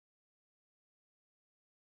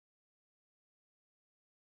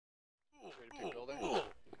Ready to pick building?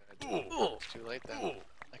 It's too late then.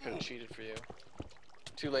 I could have cheated for you.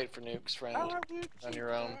 Too late for nukes, friend. On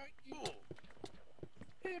your own.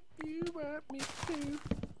 If you want me to,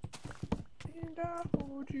 and I'll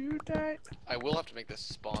hold you tight. I will have to make this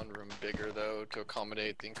spawn room bigger though to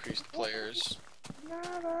accommodate the increased players.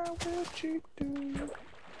 Tonight I will cheat to you.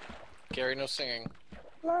 Gary, no singing.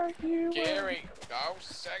 Like you. Gary, no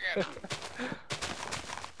singing.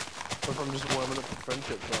 What if I'm just warming up the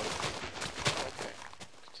friendship zone?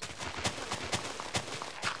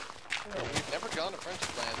 We've never gone to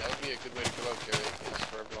Friendship Land. That would be a good way to go out, Gary, is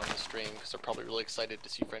for everyone in the stream, because they're probably really excited to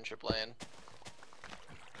see Friendship Land.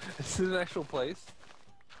 Is this an actual place?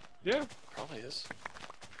 Yeah. Probably is.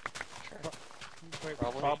 Sure.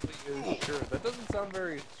 Probably is, sure. That doesn't sound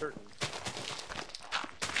very certain.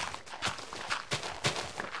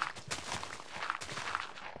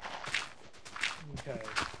 Okay.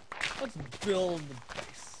 Let's build the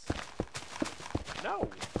base. No!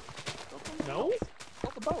 No?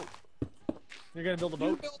 Build the boat! You're gonna build a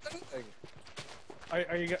You boat? build anything!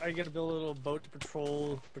 Are you gonna build a little boat to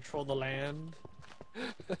patrol the land?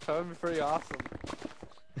 That would be pretty awesome.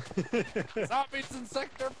 Zombies in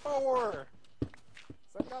Sector 4!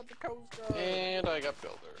 Send out the Coast Guard! And I got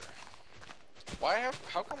Builder.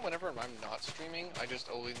 How come whenever I'm not streaming, I just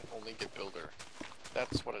only get Builder?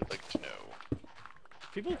 That's what I'd like to know.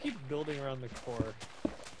 People keep building around the core.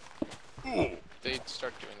 They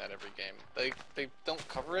start doing that every game. They don't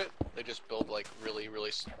cover it, they just build like really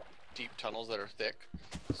deep tunnels that are thick,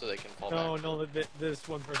 so they can fall back. No, this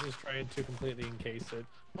one person's trying to completely encase it.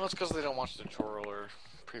 Well, it's because they don't watch the tutorial or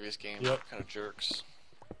previous games. Yep. Kind of jerks.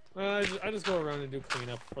 I just go around and do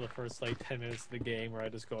cleanup for the first like 10 minutes of the game, where I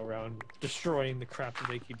just go around destroying the crap that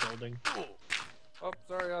they keep building. Oh,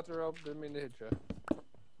 sorry, Otto, didn't mean to hit you.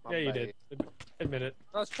 Yeah, you did. Admit it.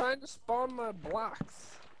 I was trying to spawn my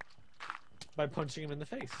blocks. By punching him in the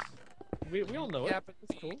face. We all know Yeah, it. but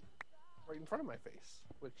It's cool. right in front of my face,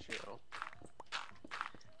 which, you know.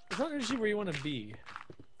 It's not usually where you want to be.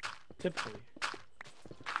 Typically.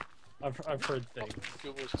 I've heard things.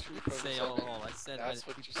 It was Say all. I said That's I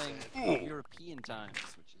what keep you saying said. European times,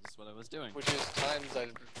 which is what I was doing. Which is times that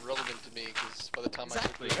are relevant to me, because by the time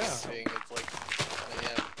Exactly. I get thing, it's like 1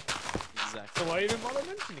 a.m. Exactly. So why even bother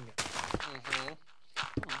mentioning it?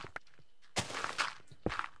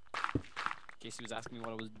 Casey was asking me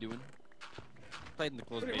what I was doing. Played in the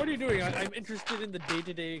closed What are you doing? I'm interested in the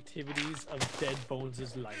day-to-day activities of Dead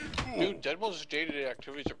Bones' life. Dude, Deadpool's day-to-day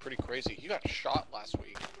activities are pretty crazy. He got shot last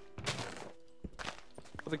week.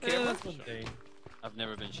 For the Yeah, camera? that's one thing. I've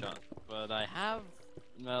never been shot, but I have,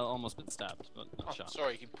 well, almost been stabbed, but not Oh, shot.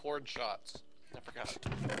 sorry, he poured shots. I forgot.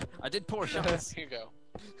 I did pour shots. Here you go.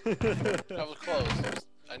 That was close.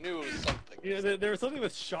 I knew it was something. Yeah, there was something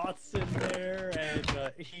with shots in there,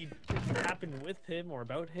 and he it happened with him or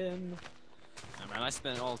about him. Oh, man, I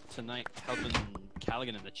spent all tonight helping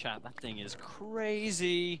Callaghan in the chat. That thing is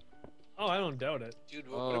crazy. Oh, I don't doubt it. Dude,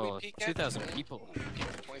 what did Oh, we peak at? 2,000 people. We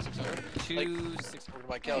peaked at 2,600. Like, 6 we're gonna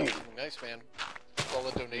buy Kelly. Nice, man. All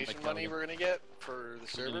the donation money we're gonna get for the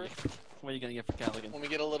server. What are you gonna get for Callaghan? When we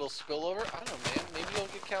get a little spillover, I don't know, man. Maybe you'll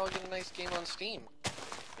get Callaghan a nice game on Steam.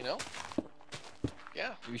 You know?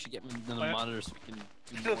 Yeah. Maybe we should get another monitor so we can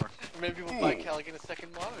do more. Maybe we'll buy Callaghan a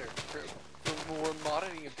second monitor for more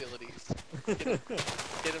modding abilities. Get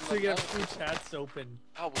him So you a get mouse. 2 chats open.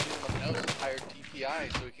 Oh, we'll get him a mouse with higher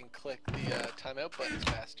DPI so we can click the timeout buttons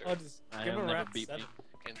faster. I'll just I give him have a never rat beat 7. me.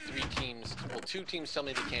 And 3 teams, well, 2 teams tell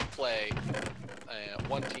me they can't play.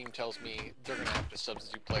 1 team tells me they're gonna have to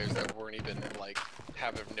substitute players that weren't even like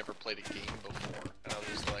have never played a game before. And I was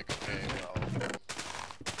just like, okay, well,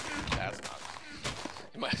 that's not.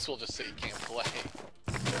 You might as well just say you can't play.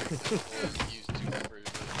 We'll use 2 members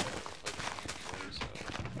that have never played the game before. So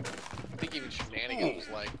I think even Shenanigans was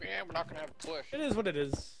like, yeah, we're not gonna have a push. It is what it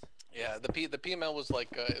is. Yeah, the PML was like,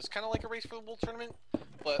 it was kind of like a race for the wool tournament,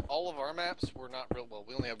 but all of our maps were not real, well,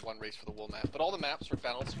 we only had 1 race for the wool map, but all the maps were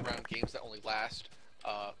balanced around games that only last,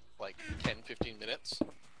 like 10-15 minutes,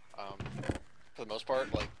 for the most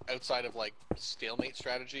part, like, outside of, like, stalemate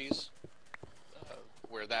strategies,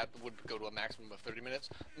 where that would go to a maximum of 30 minutes,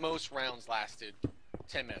 most rounds lasted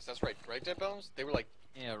 10 minutes, that's right, Dead Bones? They were like,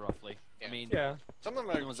 Yeah, roughly. Yeah. I mean, Yeah, some of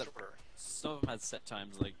them are was that- shorter. some of them had set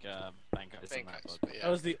times like Bankai's and that, Guys, but but yeah. I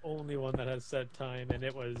was the only one that has set time, and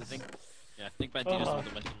it was. I think Bandito's one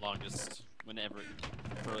that went the longest whenever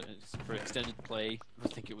for extended play. I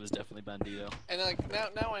think it was definitely Bandito. And like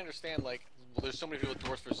now I understand, like, well, there's so many people with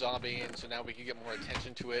Dwarves for Zombie, and so now we can get more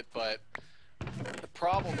attention to it, but the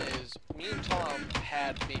problem is me and Tom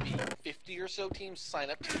had maybe 50 or so teams sign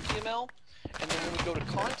up to the PML, and then when we go to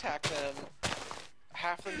contact them,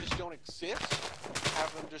 half of them just don't exist,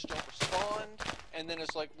 half of them just don't respond, and then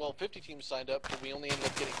it's like, well, 50 teams signed up, but we only ended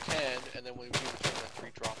up getting 10, and then when we do the tournament, 3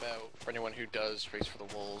 drop out. For anyone who does Race for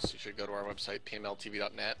the Wolves, you should go to our website,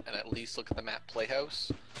 pmltv.net, and at least look at the map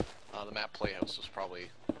Playhouse. The map Playhouse was probably...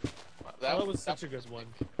 that was such a good one.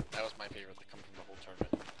 That was my favorite that come from the whole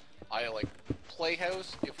tournament. I like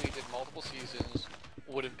Playhouse, if we did multiple seasons,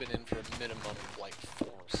 would have been in for a minimum of like 4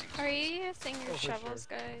 seasons. Are you using your for shovels,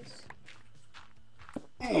 sure. guys?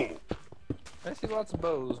 I see lots of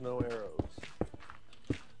bows, no arrows.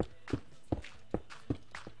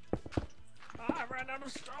 I ran out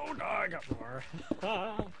of stone. Oh, I got more.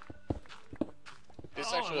 This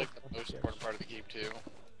is actually like the most important part of the game too.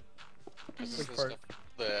 This is Which the part? stuff,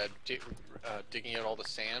 the digging out all the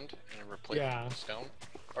sand and replacing it with stone.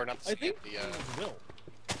 Or not the I sand, think the will.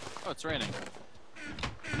 Oh, it's raining.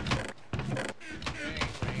 rain,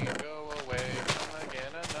 rain, go away, come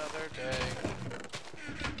again another day.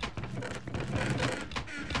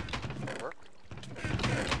 Work?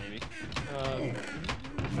 Maybe.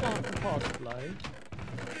 Not possibly.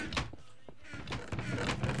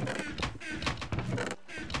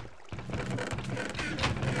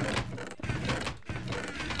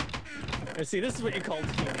 I see, this is what you call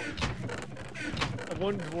teamwork.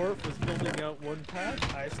 One dwarf was building out one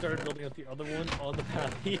path, I started building out the other one on the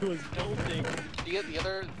path he was building. The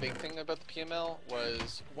other big thing about the PML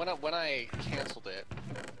was when I canceled it,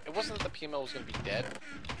 it wasn't that the PML was going to be dead.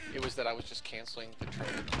 It was that I was just canceling the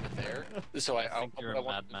tournament there. So I think you're a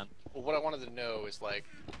madman. Well, what I wanted to know is like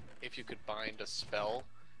if you could bind a spell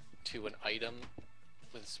to an item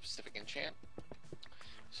with a specific enchant.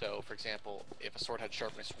 So, for example, if a sword had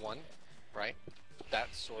sharpness 1, right? That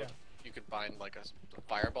sword, you could bind like a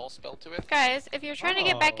fireball spell to it. Guys, if you're trying to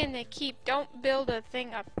get back in the keep, don't build a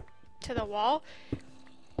thing up to the wall.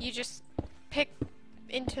 You just pick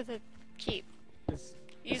into the keep.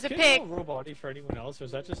 Use a pick. Robot-y for anyone else, or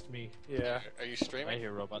is that just me? Yeah. Are you streaming? I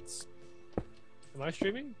hear robots. Am I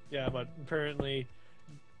streaming? Yeah, but apparently...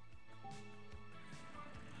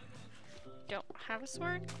 Don't have a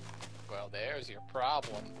sword? Well, there's your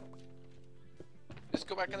problem. Just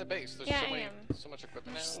go back in the base. There's Yeah, so I many, am. so much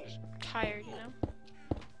equipment I'm just now. tired, you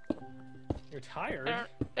know? You're tired?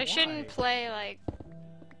 I shouldn't play like,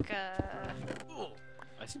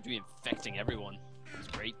 I seem to be infecting everyone. It's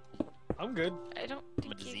great. I'm good. I don't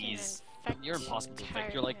I'm a think you can disease. infect You're impossible to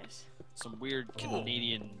infect. You're like tiredness. some weird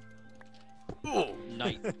Canadian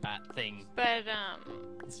night bat thing. But,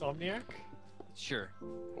 Insomniac? Sure.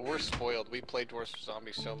 We're spoiled. We play Dwarves for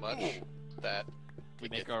Zombies so much that We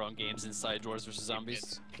make our own games inside Dwarves vs.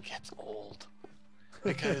 Zombies. It gets old.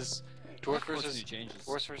 Because Dwarves Unfortunately, changes.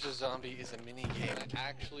 Dwarves vs. Zombie is a mini game. I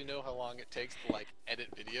actually know how long it takes to like edit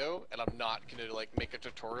video, and I'm not gonna like make a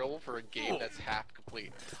tutorial for a game that's half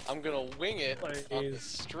complete. I'm gonna wing it on the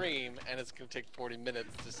stream, and it's gonna take 40 minutes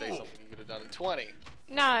to say something you could have done in 20.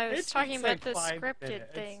 no, I was It talking takes, about like, the 5 scripted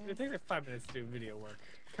minutes. thing. It takes like 5 minutes to do video work.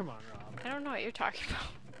 Come on, Rob. I don't know what you're talking about.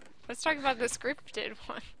 Let's talk about the scripted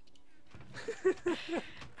one.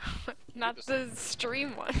 Not the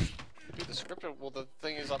stream one. Dude, the scripted. Well, the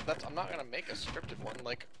thing is, I'm not gonna make a scripted one.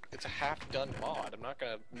 Like, it's a half-done mod. I'm not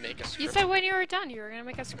gonna make a scripted. You said when you were done, you were gonna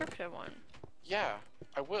make a scripted one. Yeah,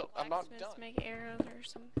 I will. I'm not done. Blacksmiths make arrows or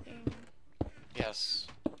something. Yes.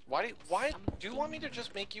 Why do you want me to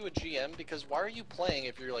just make you a GM? Because why are you playing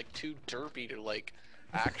if you're like too derpy to like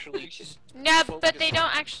actually just No, but focus they on-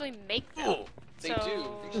 don't actually make them. They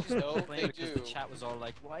So- do. No, they Playing because do. the chat was all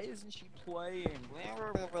like, "Why isn't she playing?"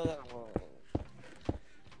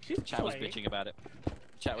 She's Chat was playing. bitching about it.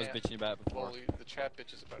 Chat was Yeah. bitching about it before. Well, the chat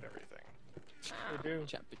bitches about everything. They do.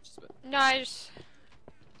 Chat bitches about it. No, I just.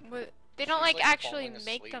 They don't She's, like like, actually falling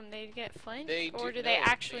make asleep. them. They get flinched, They do. or do they no,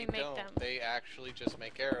 actually they make don't. them? They actually just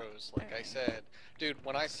make arrows, like I Okay. said. Dude,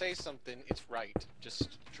 when I say something, it's right.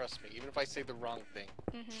 Just trust me. Even if I say the wrong thing,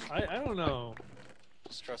 Mm-hmm. I don't know.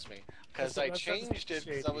 just trust me. Because That's- I that's changed it.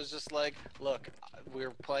 Because I shady. was just like, look,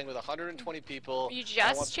 we're playing with 120 people. You I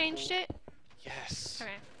want just changed people- it? Yes.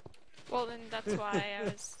 Okay. Well, then that's why I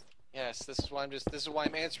was. Yes. This is why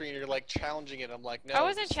I'm answering. And you're like challenging it. I'm like, no. I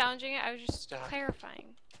wasn't just- challenging it. I was just Stop.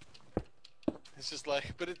 clarifying. It's just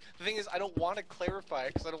like, but the thing is, I don't want to clarify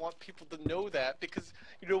it because I don't want people to know that. Because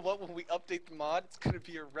you know what? When we update the mod, it's gonna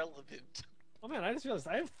be irrelevant. Oh man, I just realized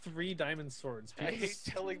I have 3 diamond swords. I People hate just-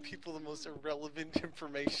 telling people the most irrelevant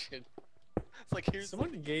information. It's like here's Someone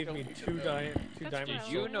something gave you me don't need to 2 know. diamond That's swords. what I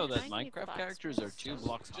Did you know that I need Minecraft characters are blacksmiths. 2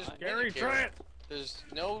 blocks Just high? Gary, try it! There's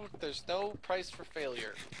no price for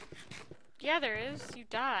failure. Yeah, there is. You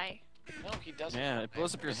die. No, he doesn't. Yeah, it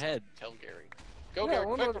blows up your Just head. Tell Gary. Go, Yeah, Gary, I'm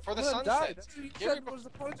quick, gonna- before the I'm sun gonna die. sets. That's what you Gary, said was the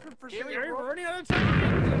punishment for Gary, saying Gary, it we're wrong. running out of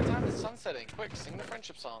time! the time is sunsetting. Quick, sing the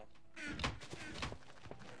friendship song.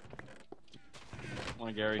 Come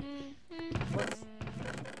on, Gary. What's-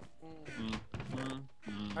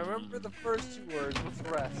 I remember the first 2 words. What's the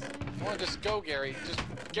rest? Come on, just go, Gary. Just,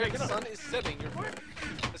 Gary, the sun is setting. You're right.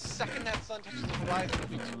 The second that sun touches the horizon,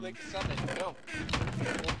 it'll be too late to summon. Go.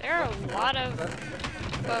 There are a lot of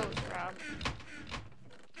bows, Rob.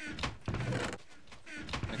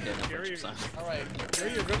 Okay, no Gary, friendship song. Alright.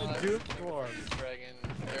 Gary, you're gonna doom dwarves. Dragon.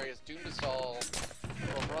 Gary has doomed us all.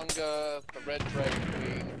 Orunga, the red dragon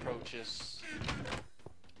queen, approaches.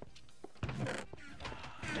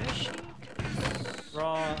 Does she?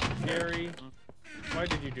 Raw, Gary, why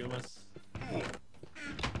did you doom us?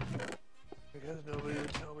 Because nobody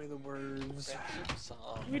would tell me the words. Friendship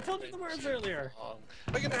song. We told you the words friendship earlier. song.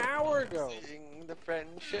 Like an hour ago. Sing the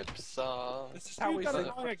friendship song. This is how You we got sing it the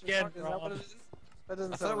wrong friendship again, song? Is that what Rob. it is? That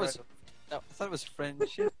doesn't I thought sound it was. right. No, I thought it was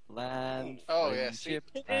friendship land. Oh, yeah, see? friendship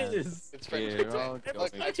It land. is. It's friendship We're all land. going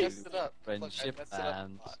Look, I to messed it up. Look, I friendship messed it up a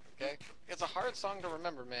land. lot, okay? It's a hard song to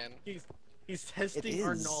remember, man. He's testing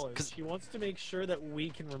our is, knowledge. 'cause- He wants to make sure that we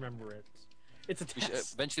can remember it. It's a We should,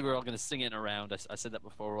 test. eventually, we're all gonna sing it in a round. I said that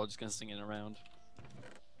before. We're all just gonna sing it in a round.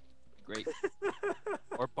 Great.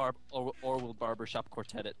 or we'll barbershop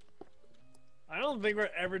quartet it. I don't think we're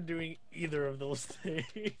ever doing either of those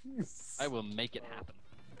things. I will make it happen.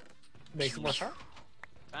 Make more power.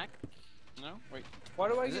 Back? No? Wait. Why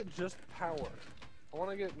do I Is get just power? I want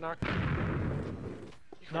to get knocked.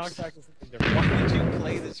 Knockback is something different. Why did you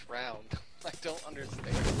play this round? I don't understand.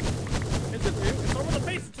 It's a new. It's over the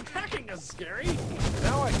base. It's attacking us, Scary.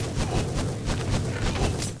 Now I can.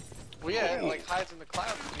 Well, yeah, it like hides in the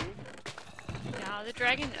clouds, dude. No, the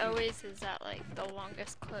dragon always is at like the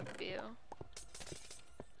longest clip view.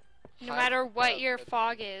 No matter what your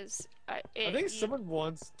fog is, I think you- someone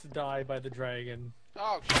wants to die by the dragon.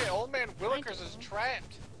 Oh shit, old man Willikers is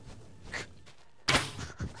trapped.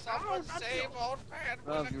 Someone save old man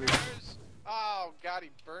Oh, you- Willikers. Oh god, he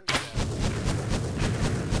burned to death.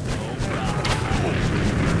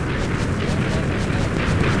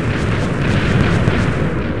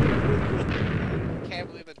 Can't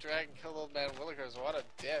believe the dragon killed old man Willikers. What a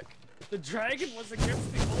dick. The dragon was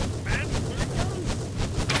against the old man.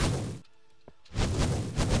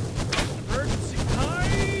 Emergency!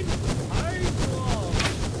 Hide! Hide, Glove!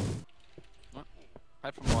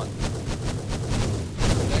 Hide from what?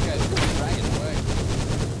 That guy's dragon away.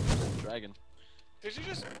 Dragon. Did you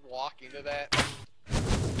just walk into that?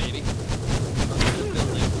 Maybe. I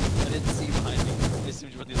didn't see behind me. I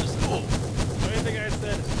assumed you were on the other side. What do you think I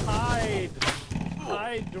said? Hide!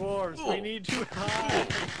 Hide, dwarves! We need to hide! I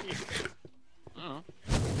don't know.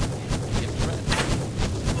 Get red.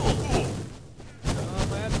 Oh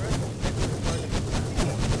man,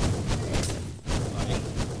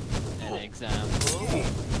 An example. I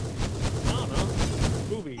don't know.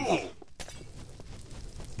 Boobies.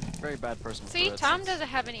 Very bad person. See, Tom doesn't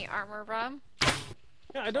have any armor, Rob.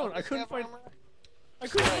 Yeah, I don't. I couldn't find. Armor? I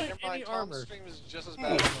couldn't Right, find never any mind. Tom's armor. stream is just as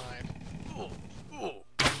bad as mine. I'll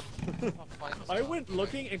find this I Tom went quick.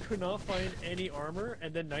 looking and could not find any armor,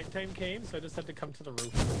 and then nighttime came, so I just had to come to the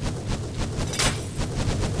roof.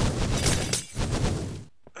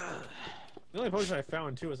 The only potion I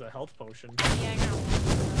found too was a health potion. Yeah, I got one.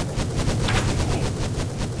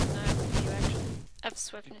 No, I have a few actually. I have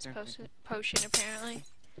swiftness potion apparently.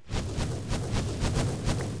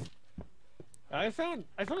 I found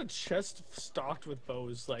a chest stocked with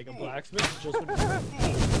bows, like a blacksmith just with.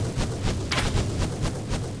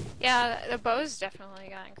 Yeah, the bows definitely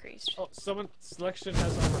got increased. Oh, someone selection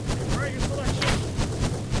has armor. Where are you, selection?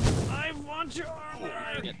 I want your armor.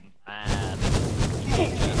 Getting mad.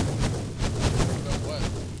 But what?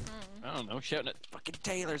 I don't know, shouting at fucking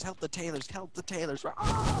tailors, help the tailors, help the tailors.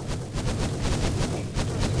 Ah!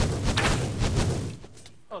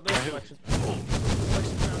 Oh, there's selection.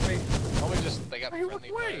 Selection found me. Probably just they got Hey, friendly look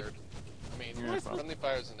away. fired. I mean, Yeah, friendly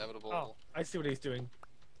fire is inevitable. Oh, I see what he's doing.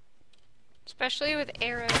 Especially with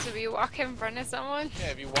arrows, if you walk in front of someone. Yeah,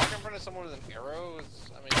 if you walk in front of someone with an arrow, it's,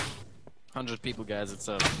 I mean, 100 people, guys, it's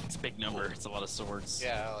a big number, it's a lot of swords.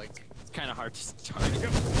 yeah, like, It's kind of hard to target.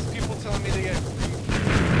 people telling me they get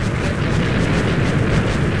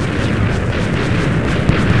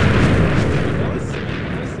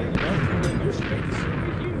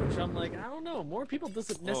I'm like, I don't know. More people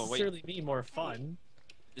doesn't Oh, wait. necessarily mean more fun.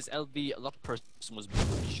 This LV luck person was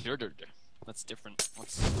murdered. That's different.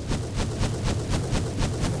 What's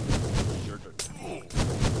murdered?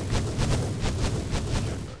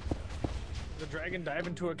 The dragon dive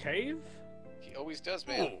into a cave? he always does,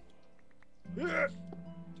 man.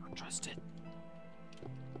 Don't trust it.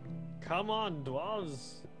 Come on,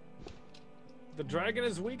 Dwarves. The dragon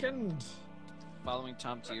is weakened. Following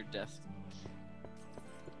Tom to your death.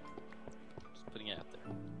 Just putting it out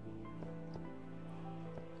there.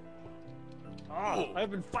 Ah,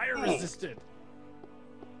 I've been fire resisted.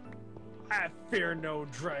 I fear no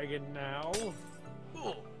dragon now.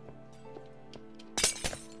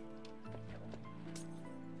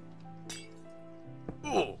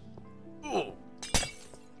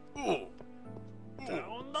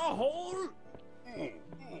 Down the hole.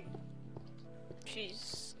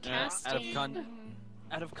 She's Out of casting.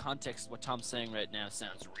 out of context, what Tom's saying right now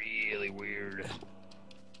sounds really weird.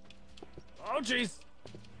 Oh jeez.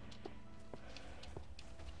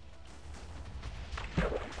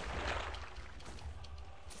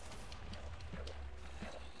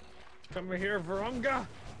 Come here, Varunga.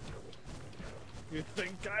 You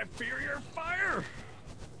think I fear your fire?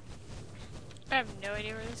 I have no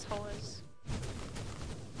idea where this hole is.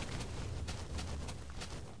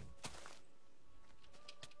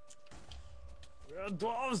 We are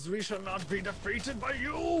dwarves, we shall not be defeated by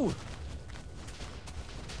you!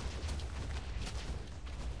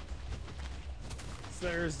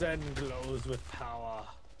 Their Zen glows with power.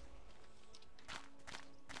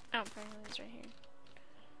 Oh, apparently it's right here.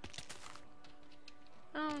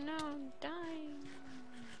 Oh no, I'm dying.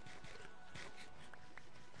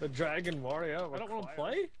 The Dragon Warrior. I don't want to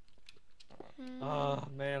play? Hmm. Oh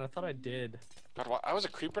man, I thought I did. God, I was a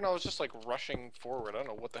creeper and I was just like rushing forward. I don't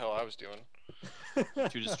know what the hell I was doing.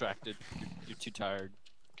 Too distracted. You're too tired.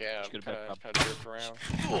 Yeah, Should I'm go to bed, kind of jerked around.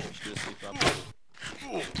 You should sleep up.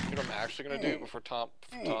 You know what I'm actually gonna do before Tom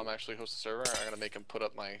actually hosts the server? I'm gonna make him put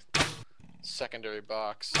up my secondary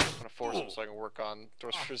box. I'm gonna force him so I can work on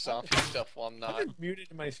Dwarves for Zombie stuff while I'm I've not. been muted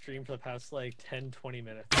in my stream for the past like 10-20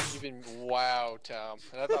 minutes. You've been wow, Tom.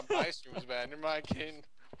 And I thought my stream was bad. Never mind, kidding.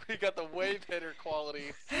 We got the way better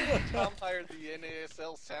quality. Tom hired the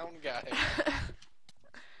NASL sound guy.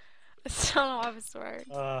 I still don't have a sword.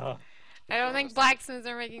 I don't think blacksmiths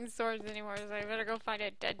are making swords anymore, so I better go find a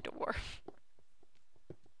dead dwarf.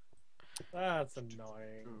 That's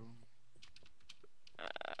annoying.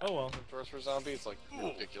 Oh well. Dwarves for Zombie, it's like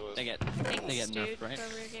ridiculous. They get Thanks, nerfed, dude, right?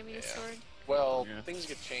 whoever gave me the Yeah. sword. Well, Yeah. things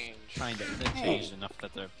get changed. Kinda. They've changed enough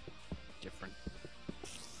that they're different.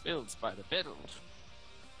 Builds by the build.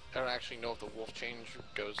 I don't actually know if the wolf change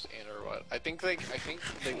goes in or what. I think they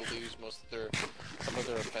lose most of some of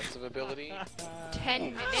their offensive ability.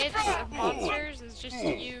 10 minutes of monsters is just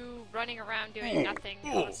you running around doing nothing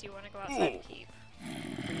unless you want to go outside the keep.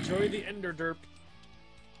 Enjoy the Ender Derp.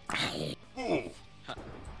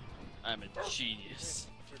 I'm a genius.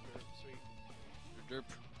 Derp.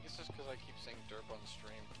 It's just because I keep saying derp on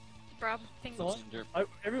stream. Rob, things. So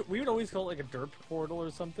Derp. we would always call it like a derp portal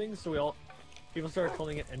or something, so people started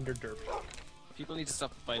calling it Ender Derp. People need to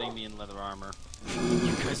stop fighting me in leather armor.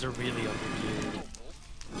 You guys are really overdue.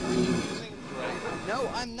 Are you using right? No,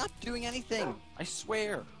 I'm not doing anything. I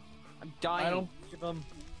swear. I'm dying. I don't give them.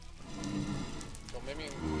 Well, maybe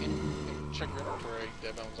check your inventory,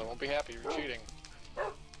 Dead Bones. I won't be happy you're cheating.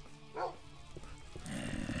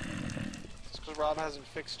 It's because Rob hasn't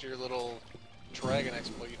fixed your little dragon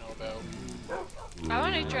exploit you know about. I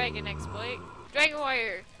want a dragon exploit. Dragon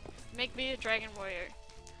warrior. Make me a dragon warrior.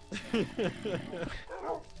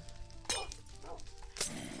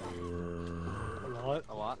 A lot.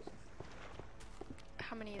 A lot.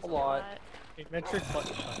 How many is A a lot. lot? A metric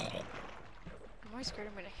button. I'm always scared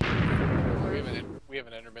I'm gonna hit. We have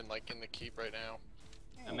an Enderman like in the keep right now.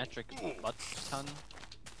 A metric butt ton.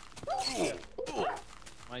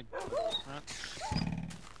 My.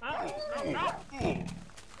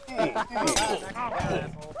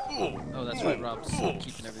 Oh, that's right, Rob's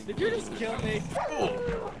keeping everything. Did you just kill me?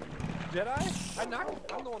 Did I?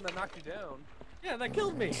 I'm the one that knocked you down. Yeah, that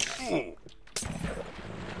killed me.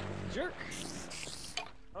 Jerk.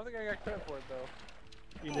 I don't think I got credit for it though.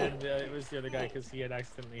 You did. It was the other guy because he had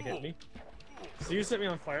accidentally hit me. So you set me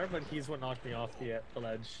on fire, but he's what knocked me off the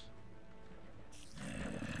ledge.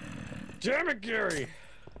 Damn it, Gary!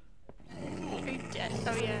 Are you dead?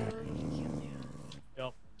 Oh yeah.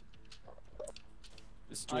 Yep.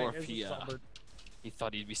 This I dwarf, is a songbird. he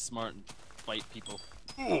thought he'd be smart and fight people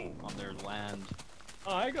on their land.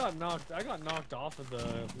 Oh, I got knocked off of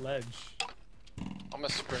the ledge. I'm gonna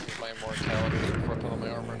sprint with my immortality before I put on my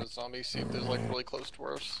armor in a zombie, see if there's like really close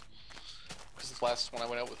dwarfs. Because the last when I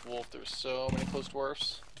went out with Wolf, there was so many close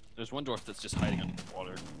dwarfs. There's one dwarf that's just hiding under the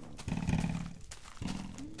water.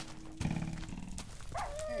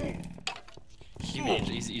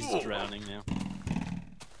 He's drowning now.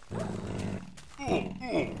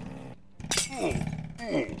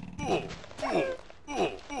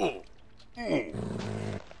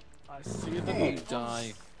 I see the You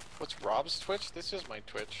die. What's Rob's Twitch? This is my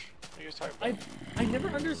Twitch. What are you guys talking about? I never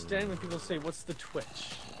understand when people say, "What's the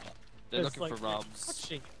Twitch?" They're It's looking like for you're Rob's.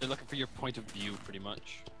 touching. They're looking for your point of view, pretty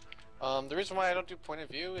much. The reason why I don't do point of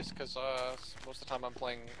view is because most of the time I'm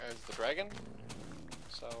playing as the dragon,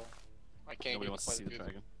 so I can't Nobody give wants the to see point the of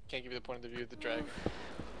view. dragon. Can't give you the point of view of the dragon.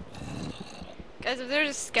 Guys, if there's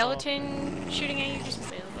a skeleton shooting at you, just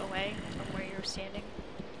move away from where you're standing.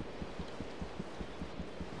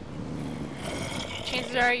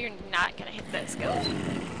 Chances are you're not gonna hit that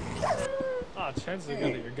skeleton. Ah, chances are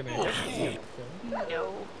good that you're gonna hit this skeleton.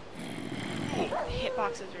 No. The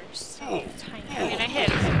hitboxes are so tiny. I mean, I hit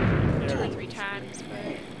him 2 or 3 times,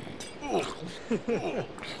 but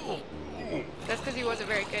that's because he wasn't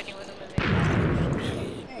very good and he wasn't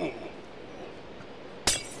moving.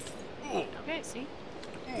 Okay, see?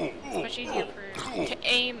 It's much easier to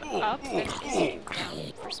aim up than it is to aim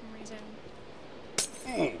down for some reason.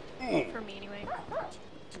 For me, anyway.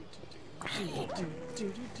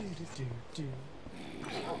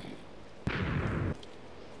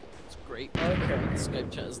 It's great. Okay.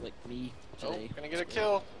 Skype chat is like me today. Oh, gonna get a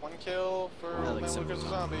kill. 1 kill for I Old like Man some Lucas a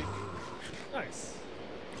zombie. Nice.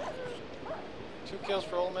 2 kills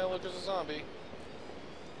for Old Man Lucas a zombie.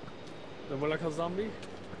 The what I call zombie?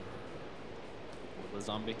 The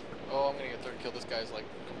zombie. Oh, I'm gonna get 3rd kill. This guy's like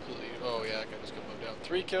completely. Oh yeah, I can just go move down.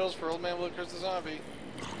 3 kills for Old Man Lucas the zombie.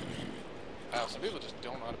 Wow, some people just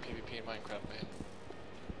don't know how to PvP in Minecraft, man.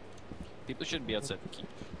 People shouldn't be outside the keep.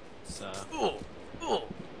 It's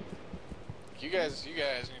You guys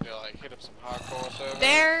need to like hit up some hardcore servers.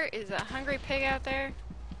 There is a hungry pig out there.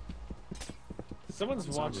 Someone's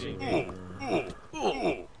watching. Good.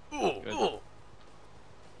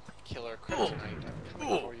 Killer kryptonite. I'm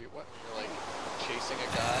coming for you. What? You're like chasing a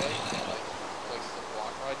guy and like places a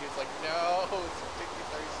block on you. It's like no, it's taking me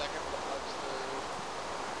 30 seconds to punch through.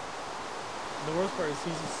 The worst part is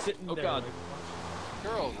he's just sitting Oh, there. God. Like,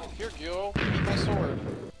 Girl, here, Gil. Eat my sword.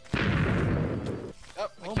 Oh, I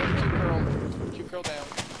Oh killed my 2 girl. 2 girl down. I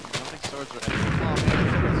don't think swords are Oh man,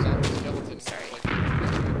 it's a skeleton. Sorry.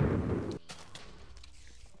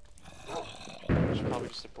 Like, she's probably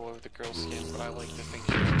just a boy with a girl skin, but I like to think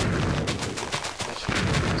that she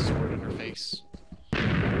has a sword in her face.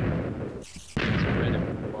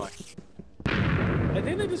 Why? I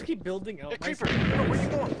think they just keep building out. Hey, creeper! No, where you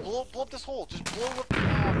going? Blow up this hole. Just blow up.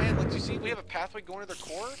 Oh man, like, do you see? We have a pathway going to their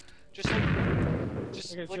core. Just like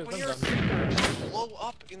Okay, like sure, when you're a I'm done. creeper, just blow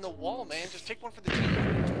up in the wall, man. Just take one for the team.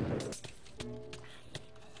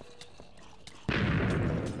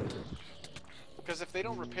 Because if they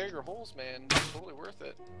don't repair your holes, man, it's totally worth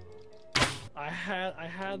it. I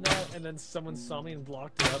had that, and then someone saw me and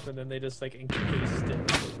blocked it up, and then they just like encased it.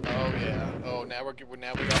 Oh yeah. Oh, now we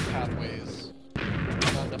got pathways.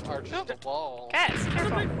 Not enough arches to wall. Guys,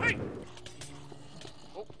 careful.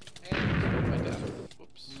 Oh, and killed my death.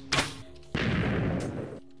 Whoops.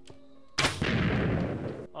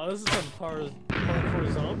 Oh, this is some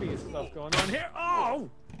parkour zombie stuff going on here. Oh!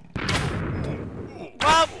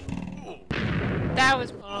 Well, that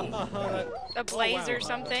was That, a blaze wow. or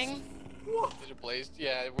something. Did it blaze?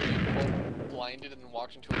 Yeah, were you both blinded and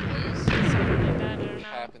walked into a blaze? Something like that, I don't It know.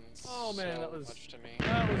 happens Oh, man, so that was- much to me.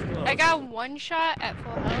 that was close. I got 1 shot at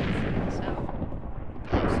full health, so.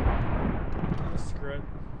 Oh, screw it.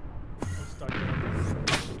 I'm stuck now.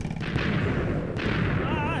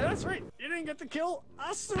 Ah, that's right. You didn't get the kill. I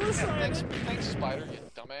Yeah, suicided. thanks, Spider, you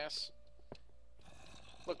dumbass.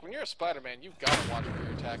 Look, when you're a Spider-Man, you've got to watch where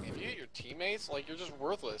you're attacking. If you hit your teammates, like, you're just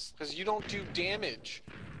worthless, because you don't do damage.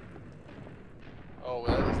 Oh,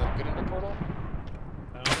 is that a good ender portal?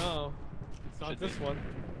 I don't know. It's not Should this be. one.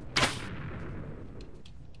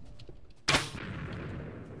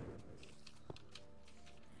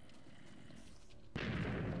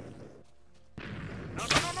 No.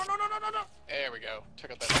 There we go.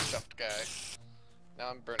 Took out that stuffed guy. Now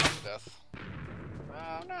I'm burning to death.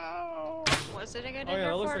 Oh no! Was it a good Oh yeah,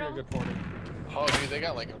 that looks portal? like a good portal. Oh dude, they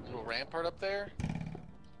got like a little rampart up there.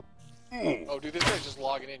 Oh dude, this guy's just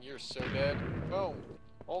logging in. You're so dead. Boom.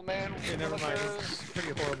 Old man. Okay, never mind. It's a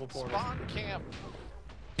pretty horrible portal. Spawn camp.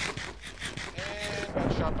 And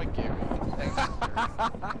got shot by Gary. Thanks.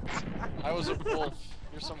 I was a wolf.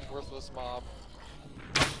 You're some worthless mob.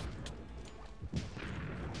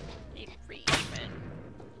 Infringement.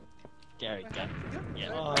 Gary,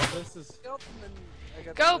 yeah. Oh, this is.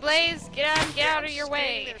 Go, Blaze! Get out of your I'm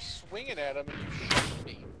way! standing there swinging at him and you shot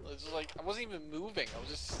me. It's just like I wasn't even moving. I was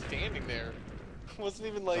just standing there. I wasn't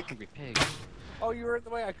even like. Hungry pig. Oh, you were in the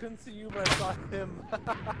way. I couldn't see you, but I saw him.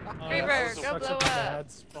 Oh, Creeper, that's go such blow a up.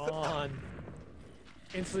 bad spawn.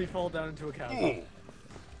 Instantly fall down into a chasm.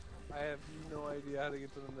 I have no idea how to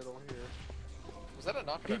get to the middle here. Was that a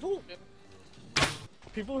knock?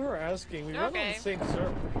 People who are asking, we run on Okay. the same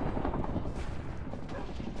server.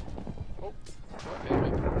 Oh, damn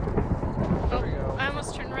it. There we go. I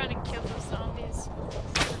almost turned around and killed those zombies.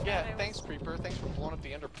 Yeah, That thanks, Creeper. Thanks for blowing up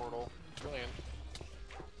the ender portal. Brilliant.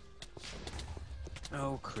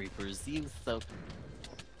 Oh, creepers, you so.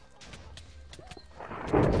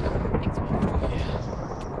 Thanks, Wolf.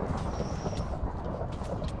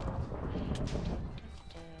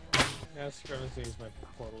 Yeah, I'm trying to use my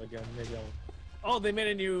portal again. Maybe I'll. Oh, they made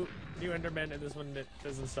a new Enderman, and this one that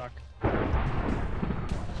doesn't suck.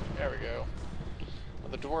 There we go.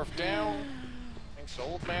 The dwarf down. Thanks,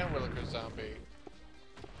 old man Williker zombie.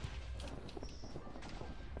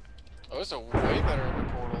 Oh, it's a way better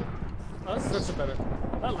ender portal. Oh, that's a better.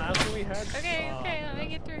 That last one we had. Okay, okay, let me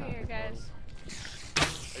get through here, guys.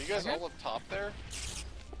 Are you guys all up top there?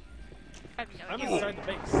 I have no I'm idea. inside the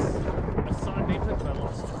base. I saw a nameplate, but I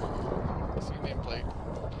lost it. I see your nameplate.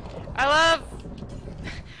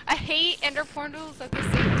 I hate ender portals at the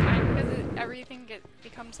same time because everything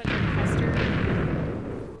becomes such a cluster.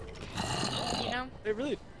 You know? It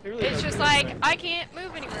really It's does just really like, thing. I can't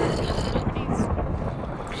move anywhere. Nobody's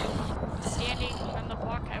standing on the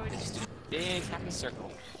block. I would just... Big happy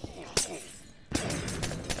circle.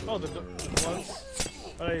 Oh, the ones.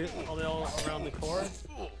 Are they all around the core?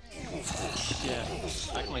 Yeah.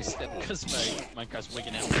 I can only step because my car's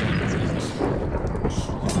wigging out. Dude,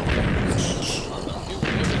 we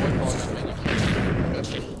have one ball gun, man. You can't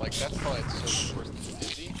that's it. Like, that's probably so worse than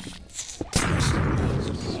dizzy. So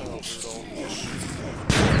brutal.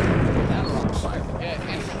 That rock fire. Yeah,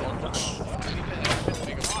 and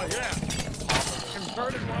Oh yeah,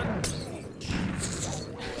 converted one.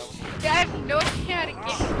 Yeah, I have no idea how to get...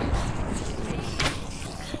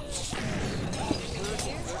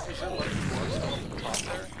 Is there like dwarves still on the top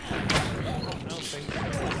there? I don't think so.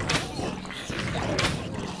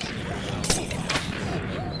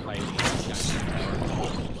 Might be. There's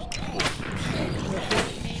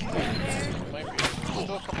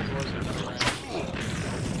still a couple dwarves in the ground.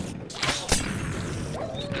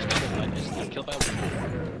 Just got killed by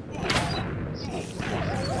one.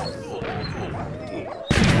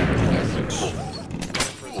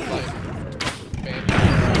 For his life. Bandit.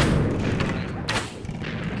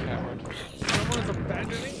 Coward. Someone's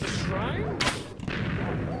abandoning the shrine?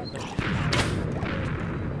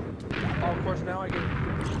 Oh, of course, now I get.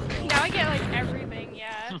 Now I get, like, everything,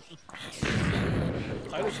 yeah.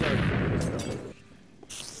 I just got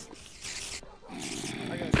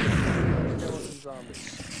I got skeleton zombies.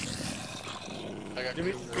 I got Did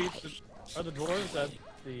we Cougar. beat are the dwarves at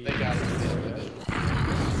the... They got it.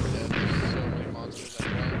 Yeah, there's so many monsters that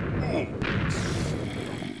way.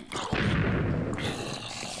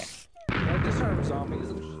 Can I disarm zombies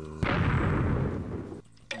and stuff?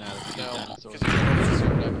 No, No, dinosaurs. because you can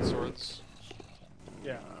sword diamond swords.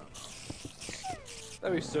 Yeah.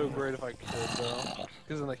 That'd be so great if I could, though.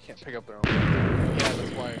 Because then they can't pick up their own. Yeah,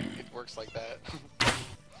 that's why it works like that.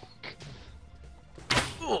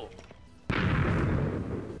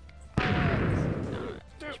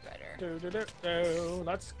 Much better.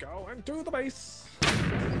 Let's go into the base.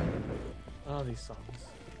 Oh, these songs.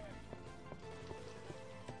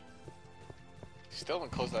 Still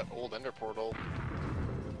haven't closed that old ender portal.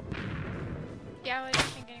 Yeah, I didn't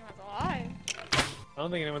think anyone's alive. I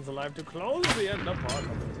don't think anyone's alive to close the end of part.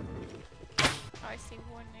 Oh, I see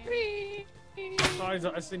one name.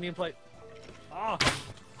 Oh, I see nameplate. Ah,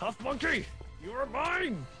 Huff Monkey, you are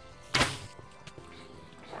mine.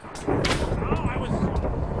 Oh, I was.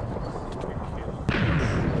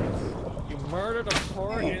 You murdered a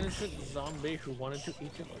poor innocent zombie who wanted to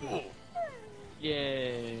eat your food.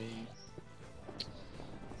 Yay.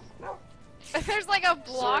 There's like a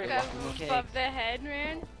block Sorry. of above the head,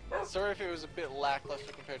 man. Sorry if it was a bit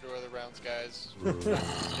lackluster compared to other rounds, guys.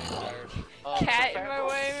 Cat in my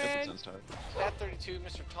way, man. Episode's tired. Cat 32,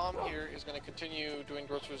 Mr. Tom here is going to continue doing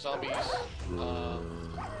Dwarves vs. Zombies.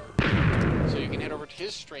 So you can head over to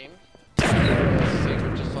his stream.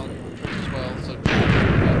 Same just on Twitch as well. So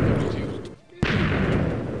Cat 32.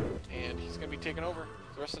 And he's going to be taking over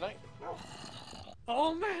the rest of the night.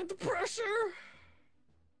 Oh man, the pressure!